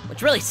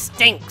 which really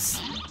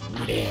stinks.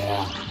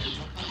 Yeah.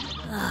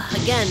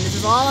 Again, this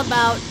is all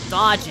about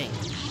dodging.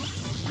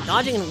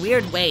 Dodging in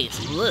weird ways.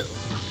 Ugh.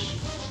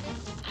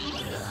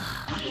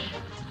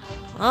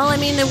 Well, I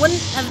mean, they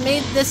wouldn't have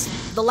made this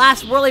the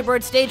last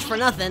Whirlybird stage for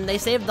nothing. They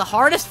saved the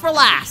hardest for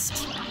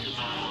last.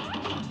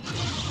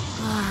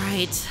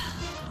 Alright.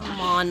 Come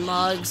on,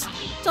 Mugs.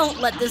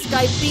 Don't let this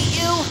guy beat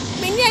you. I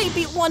mean, yeah, he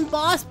beat one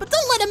boss, but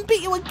don't let him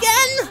beat you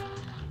again.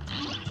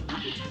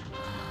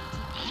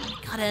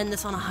 Gotta end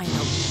this on a high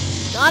note.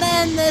 Gotta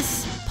end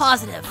this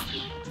positive.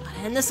 Gotta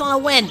end this on a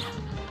win.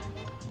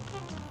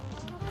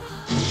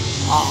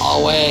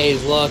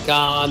 Always look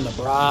on the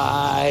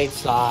bright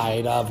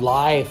side of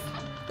life.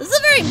 This is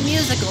a very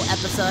musical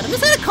episode. I'm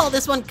just gonna call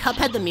this one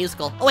Cuphead the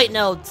Musical. Oh wait,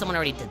 no, someone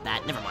already did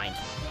that. Never mind.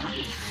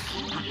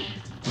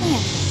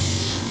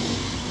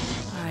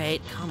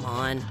 Alright, come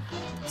on.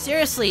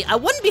 Seriously, I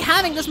wouldn't be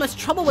having this much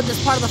trouble with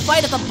this part of the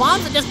fight if the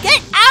bombs would just get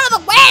out of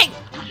the way!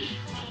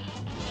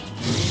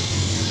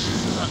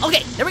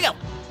 Okay, there we go.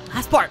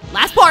 Last part. Come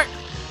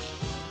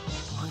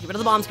on, get rid of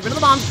the bombs, get rid of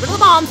the bombs, get rid of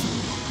the bombs!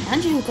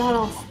 And you got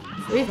off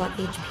 3 of our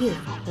HP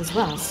as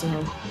well, so...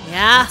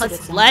 Yeah, That's a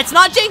good sign. let's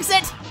not jinx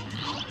it!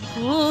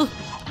 Ooh,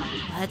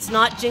 let's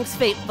not jinx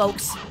fate,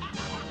 folks.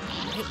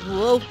 Right,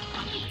 whoa.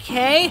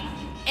 Okay,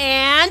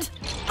 and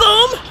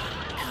boom!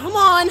 Come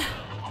on. Alright,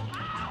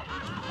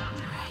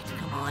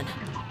 come on.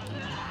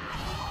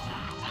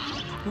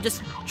 I'm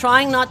just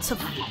trying not to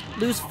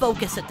lose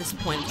focus at this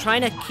point. I'm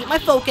trying to keep my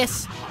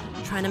focus.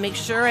 I'm trying to make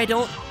sure I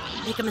don't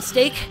make a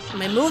mistake in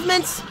my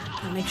movements.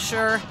 And make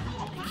sure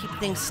I keep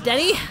things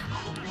steady.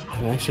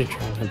 I'm actually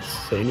trying not to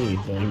say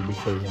anything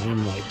because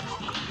I'm like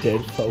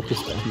dead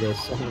focused on this.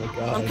 Oh my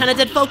god. I'm kind of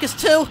dead focused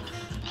too.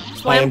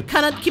 That's why I'm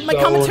kind of keeping my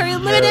commentary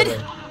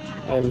limited.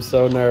 I am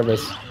so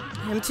nervous.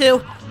 I am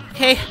too.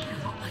 Okay,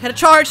 I gotta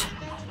charge.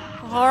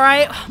 All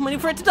right, I'm waiting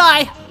for it to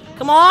die.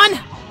 Come on,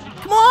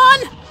 come on.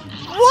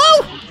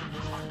 Whoa!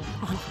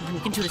 Come on, you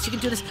can do this. You can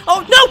do this.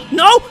 Oh no,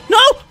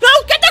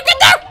 Get there, get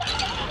there!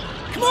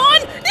 Come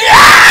on!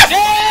 Yes!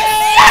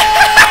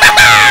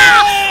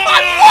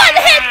 On 1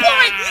 hit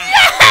point!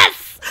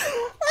 Yes!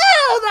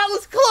 Oh, that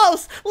was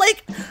close.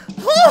 Like,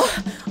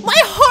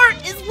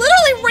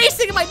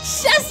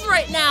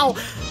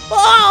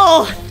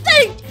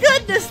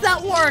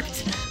 that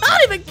worked! I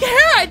don't even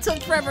care I took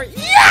forever!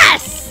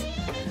 Yes!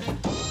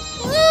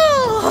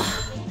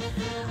 Oh.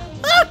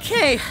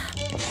 Okay.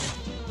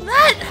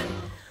 That,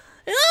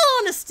 in all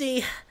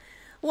honesty,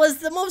 was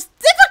the most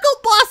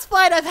difficult boss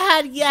fight I've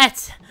had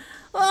yet.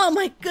 Oh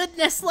my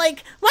goodness,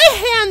 like, my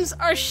hands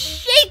are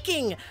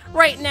shaking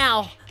right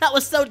now. That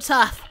was so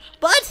tough.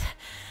 But,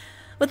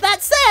 with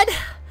that said,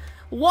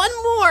 one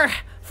more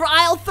for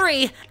aisle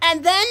 3,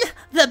 and then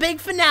the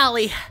big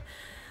finale.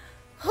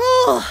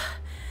 Oh,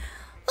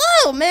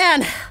 oh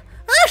man,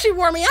 that actually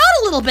wore me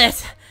out a little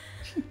bit.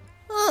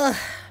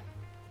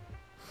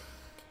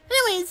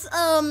 Anyways,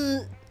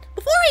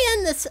 before we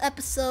end this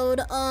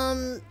episode,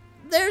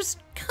 there's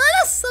kind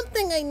of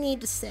something I need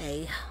to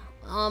say.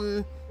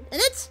 And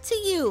it's to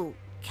you,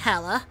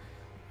 Kala.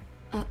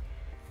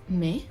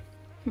 Me?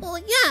 Well,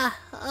 yeah,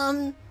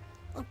 oh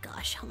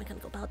gosh, how am I gonna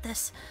go about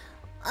this?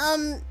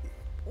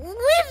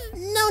 We've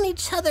known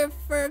each other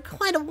for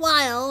quite a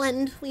while,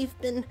 and we've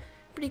been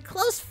pretty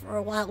close for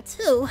a while,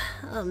 too.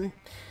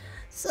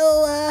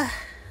 So,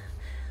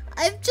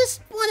 I've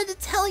just wanted to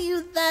tell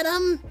you that,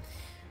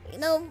 you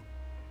know,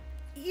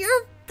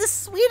 you're the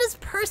sweetest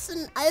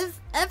person I've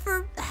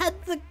ever had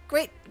the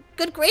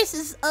good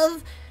graces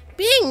of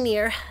being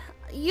near.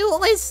 You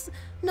always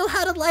know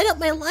how to light up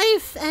my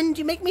life, and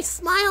you make me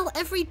smile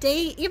every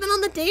day, even on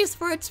the days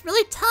where it's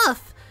really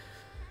tough.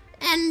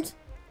 And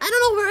I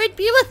don't know where I'd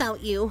be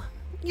without you.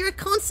 You're a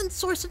constant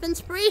source of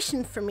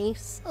inspiration for me,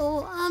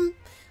 so, I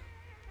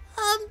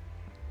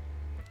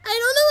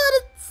don't know how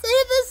to say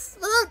this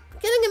without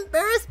getting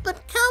embarrassed,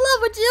 but Kala,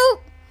 would you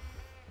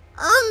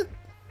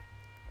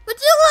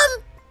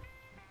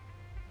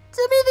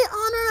do me the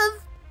honor of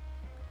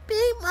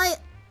being my,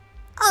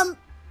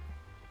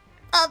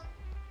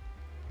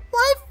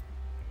 wife?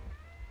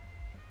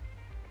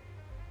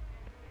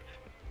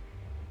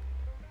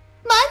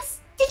 Mugs,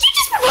 did you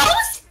just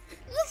propose?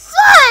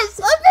 Yes!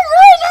 I've been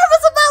really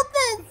nervous about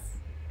this!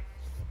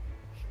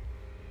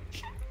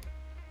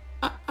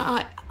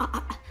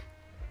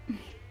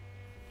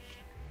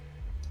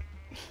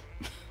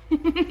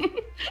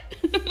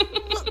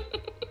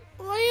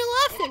 Why are you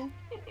laughing?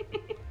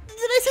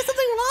 Did I say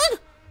something wrong?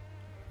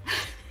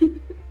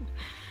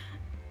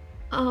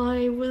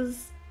 I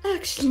was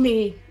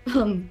actually,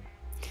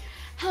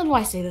 how do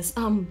I say this?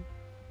 I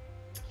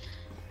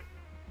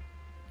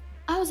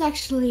was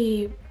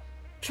actually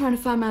trying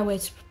to find my way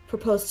to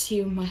propose to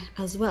you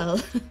as well.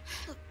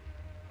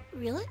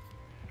 Really?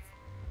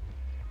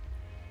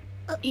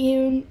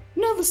 You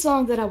know the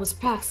song that I was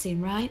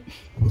practicing, right?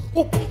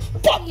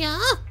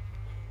 Yeah?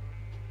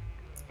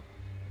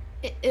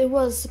 It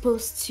was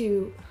supposed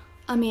to,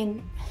 I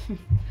mean,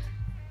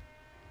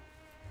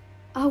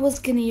 I was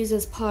gonna use it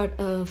as part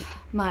of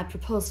my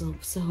proposal,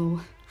 so...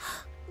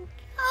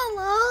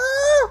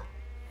 Hello!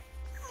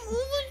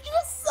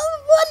 You're so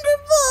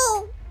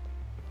wonderful!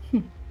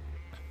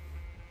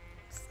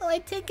 So I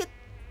take it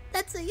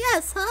that's a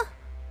yes, huh?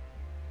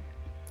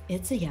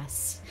 It's a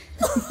yes.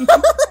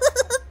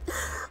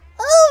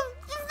 Oh,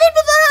 you made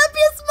me the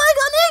happiest mug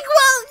on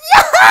Equal!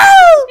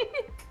 Yahoo!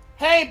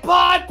 Hey,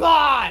 Bon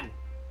Bon!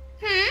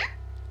 Hmm?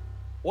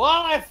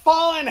 While I've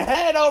fallen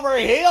head over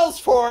heels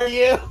for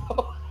you,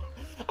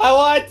 I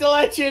wanted to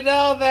let you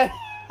know that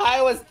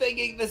I was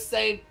thinking the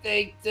same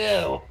thing,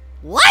 too.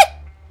 What?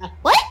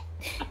 What?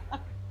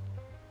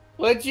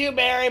 Would you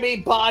marry me,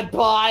 Bon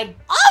Bon?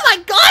 Oh my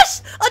gosh!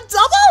 A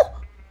double?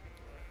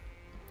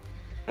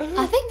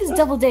 I think this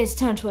double date's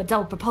turned to a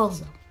double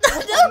proposal.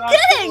 No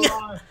kidding!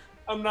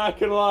 I'm not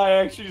gonna lie, I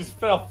actually just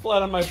fell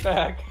flat on my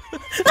back.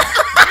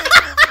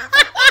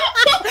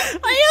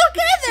 Are you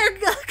okay there,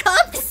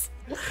 Cups?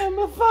 I'm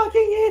a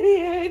fucking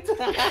idiot.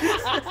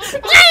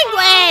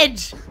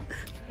 Language!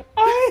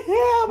 I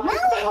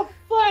fell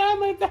flat on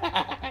my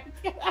back.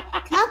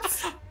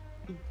 Cups?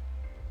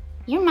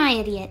 You're my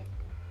idiot.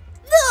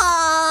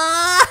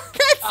 Aww,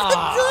 that's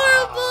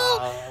adorable.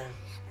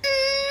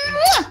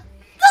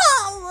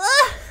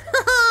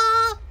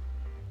 Aw,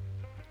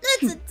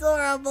 that's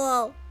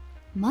adorable.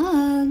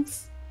 Mugs.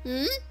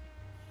 Hmm?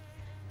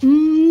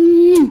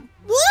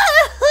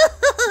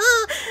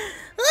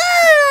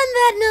 On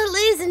that note,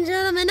 ladies and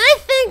gentlemen, I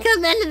think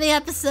I'm ending the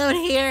episode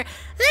here.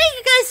 Thank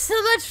you guys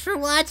so much for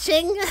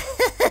watching.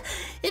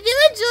 If you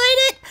enjoyed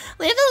it,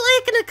 leave a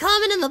like and a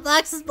comment in the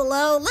boxes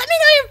below. Let me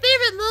know your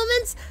favorite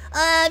moments.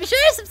 Be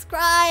sure to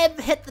subscribe,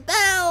 hit the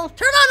bell,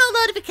 turn on all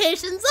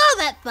notifications, all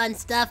that fun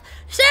stuff.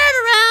 Share it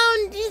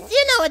around.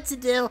 You know what to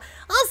do.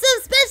 Also,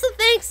 special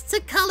thanks to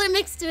Color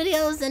Mix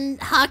Studios and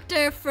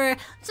Hoctor for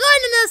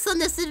joining us on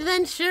this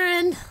adventure.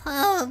 And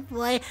oh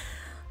boy.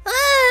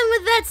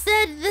 With that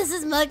said, this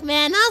is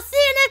Mugman. I'll see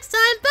you next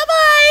time.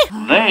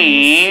 Bye-bye!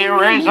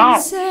 There is all.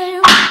 Say,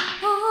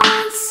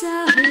 oh,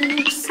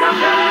 savage,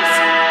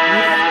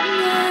 savage.